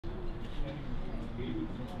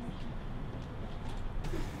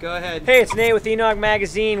Go ahead. Hey, it's Nate with Enoch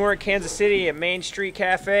Magazine. We're in Kansas City at Main Street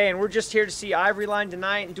Cafe, and we're just here to see Ivoryline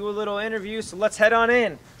tonight and do a little interview, so let's head on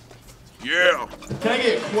in. Yeah. Can I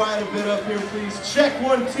get quiet a bit up here, please? Check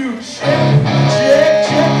 1, 2. Check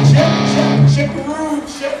the room.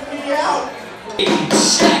 Check me out.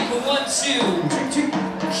 Check 1, 2.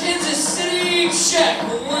 Kansas City. Check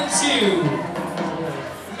 1,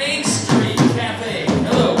 2. Main Street Cafe.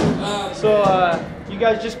 Hello. You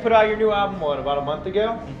guys just put out your new album, what, about a month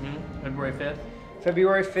ago? February 5th.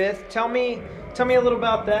 February 5th. Tell me a little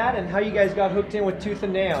about that and how you guys got hooked in with Tooth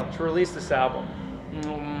and Nail to release this album.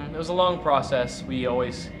 It was a long process. We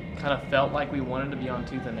always kind of felt like we wanted to be on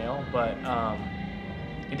Tooth and Nail, but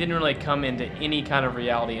it didn't really come into any kind of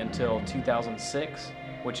reality until 2006,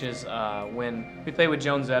 which is when we played with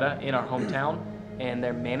Joan Zeta in our hometown, and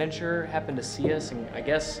their manager happened to see us and I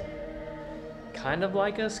guess kind of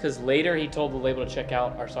like us, because later he told the label to check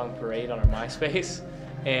out our song Parade on our MySpace,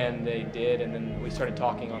 and they did, and then we started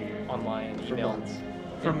talking online and email.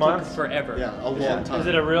 For months? Forever. Yeah, a long time. Is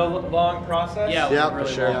it a real long process? Yeah, it was Yeah, really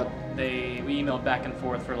for sure. long. We emailed back and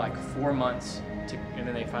forth for like 4 months, and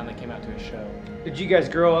then they finally came out to a show. Did you guys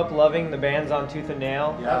grow up loving the bands on Tooth and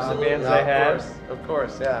Nail? Yeah, the absolutely. bands Yeah, they had? Of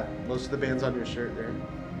course, yeah. Most of the bands on your shirt there.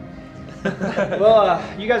 Well,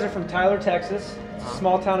 you guys are from Tyler, Texas. It's a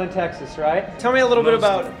small town in Texas, right? Tell me a little bit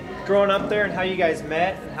about growing up there and how you guys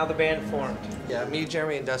met and how the band formed. Yeah, me,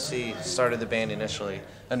 Jeremy, and Dusty started the band initially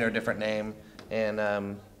under a different name, and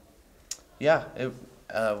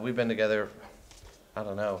we've been together, I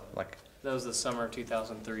don't know, like That was the summer of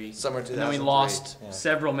 2003. summer 2003. And then we lost yeah.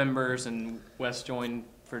 several members, and Wes joined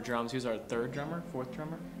for drums. He was our fourth drummer.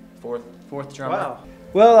 Fourth drummer. Wow.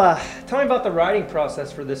 Well, tell me about the writing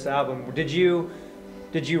process for this album. Did you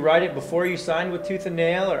write it before you signed with Tooth and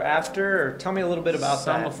Nail or after? Or tell me a little bit about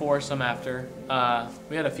Some that. before, some after.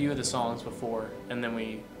 We had a few of the songs before, and then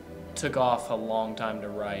we took off a long time to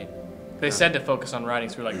write. They said to focus on writing,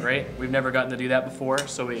 so we were like, great. We've never gotten to do that before,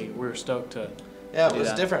 so we were stoked to Yeah, it do was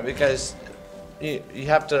that. different because you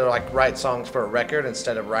have to like write songs for a record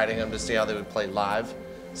instead of writing them to see how they would play live.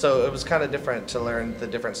 So it was kind of different to learn the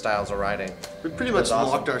different styles of writing. We pretty It much was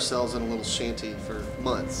awesome. locked ourselves in a little shanty for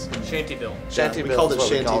months. Shantyville. Shantyville we called is it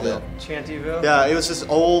what we called Shantyville. it. Shantyville? Yeah, it was this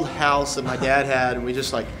old house that my dad had, and we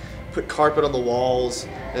just like put carpet on the walls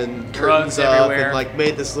and curtains Rugs up everywhere. and like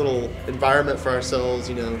made this little environment for ourselves,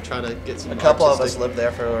 you know, trying to get some A couple of us artistic- lived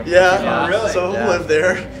there for Yeah, Yeah. Really? So Yeah. we lived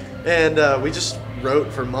there, and we just wrote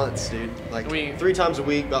for months, dude. Like We- 3 times a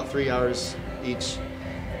week, about 3 hours each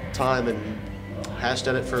time, and hashed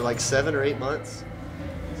at it for like 7 or 8 months.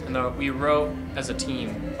 No, we wrote as a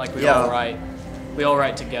team. Like we Yeah. all write. We all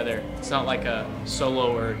write together. It's not like a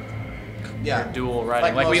solo or dual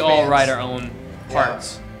writing. Like we most all bands. write our own Yeah.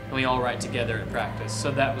 parts, and we all write together in practice.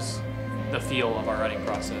 So that was the feel of our writing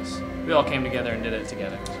process. We all came together and did it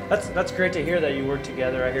together. That's great to hear that you work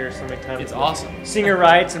together. I hear so many times. It's the awesome. Singer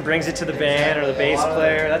writes and brings it to the band, or the bass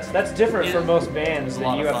player. That's different Yeah. for most bands. It's a That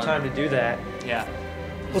lot you of have fun. time to do that. Yeah,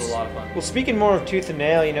 it was a lot of fun. Well, speaking more of Tooth and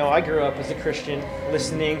Nail, you know, I grew up as a Christian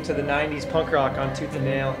listening to the 90s punk rock on Tooth and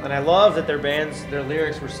Nail, and I love that their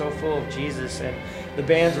lyrics were so full of Jesus, and the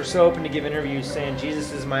bands were so open to give interviews saying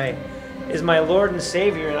Jesus is my Lord and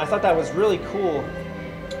Savior, and I thought that was really cool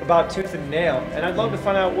about Tooth and Nail. And I'd love to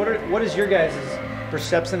find out what is your guys'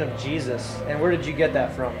 perception of Jesus, and where did you get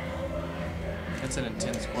that from? That's an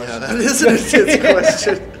intense Yeah, question. that is an intense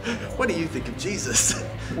question. What do you think of Jesus?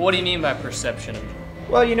 What do you mean by perception?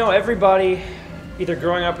 Well, you know, everybody, either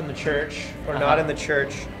growing up in the church or not in the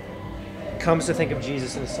church, comes to think of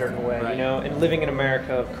Jesus in a certain way, Right. you know, and living in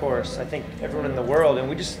America, of course. I think everyone in the world,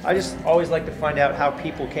 and I just always like to find out how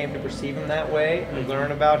people came to perceive him that way and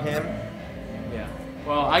learn about him. Yeah.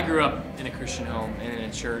 Well, I grew up in a Christian home and in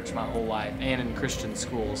a church my whole life, and in Christian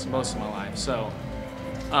schools most of my life. So,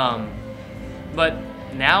 but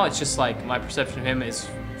now it's just like my perception of him is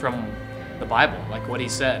from the Bible, like what he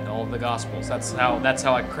said, all of the Gospels. That's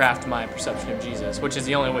how I craft my perception of Jesus, which is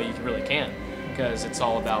the only way you really can, because it's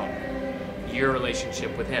all about your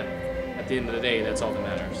relationship with him. At the end of the day, that's all that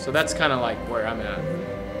matters. So that's kind of like where I'm at.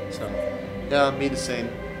 So. Yeah, me the same.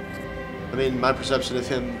 I mean, my perception of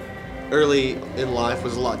him early in life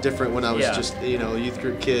was a lot different when I was Yeah. just, you know, a youth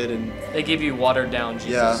group kid, and They give you watered down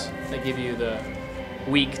Jesus. Yeah. They give you the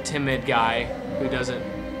weak, timid guy who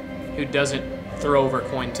doesn't throw over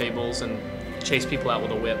coin tables and chase people out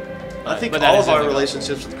with a whip. I think but that all is of our in the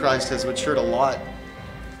relationships with Christ has matured a lot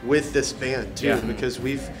with this band too, Yeah. because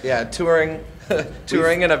we've Yeah, touring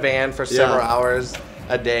in a van for several hours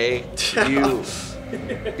a day.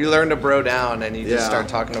 you learn to bro down, and you just Yeah. start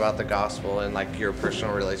talking about the gospel and like your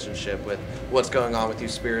personal relationship with what's going on with you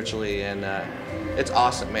spiritually, and it's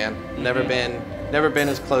awesome, man. Never been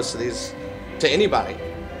as close to anybody,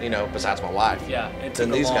 you know, besides my wife. Yeah, it took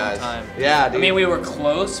than a these long guys. time. Yeah, I dude. mean, we were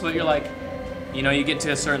close, but you're like, you know, you get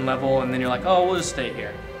to a certain level, and then you're like, oh, we'll just stay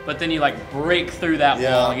here. But then you like break through that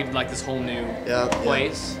Yeah. wall and get to like this whole new Yeah,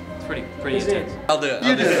 place. It's pretty Is it? intense. I'll do it.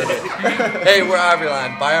 Hey, we're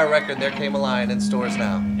Ivoryline. Buy our record, There Came a Lion, in stores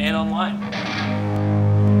now. And online.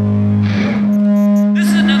 This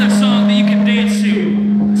is another song that you can dance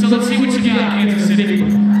to. So let's see what you got, Kansas City.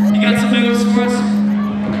 You got some moves for us?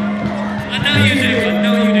 I know you do. I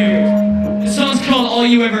know you do. This song's called All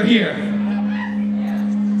You Ever Hear.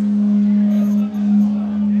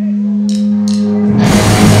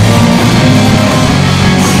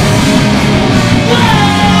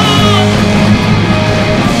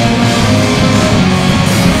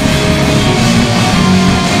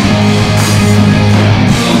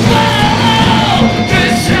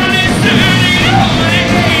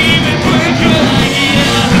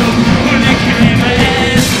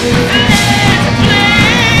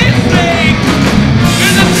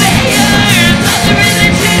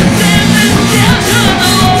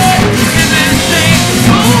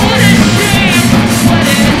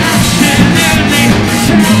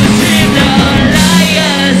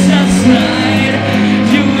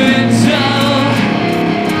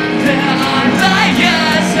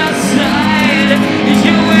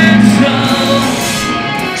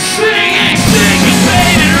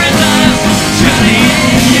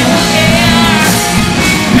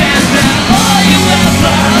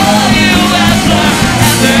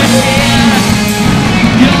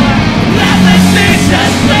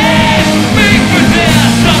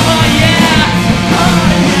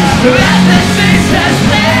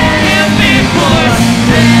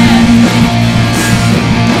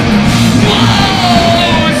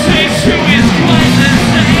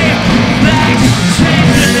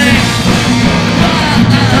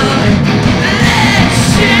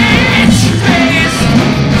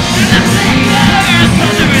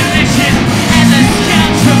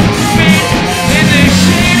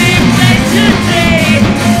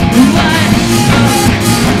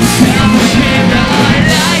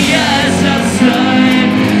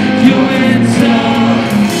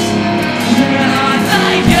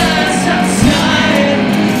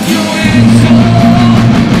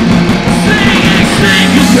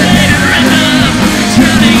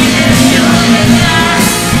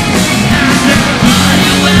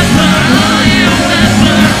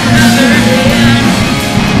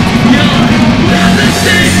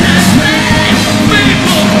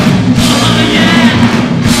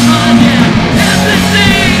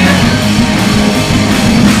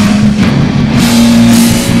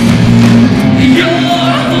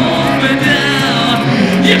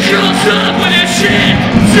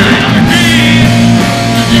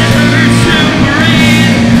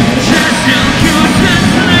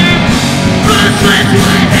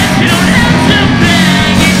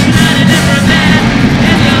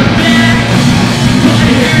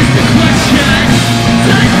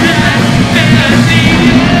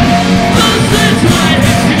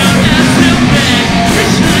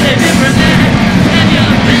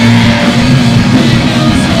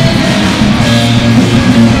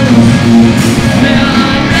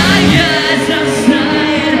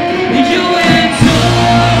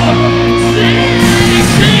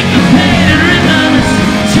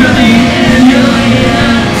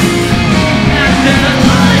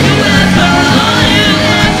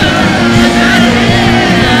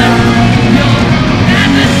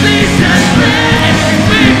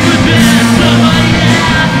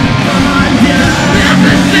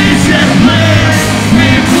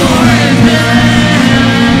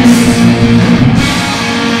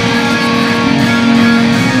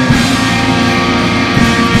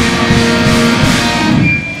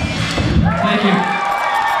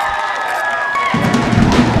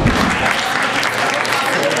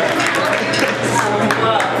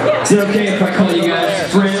 Is it okay if I call you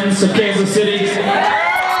guys friends of Kansas City?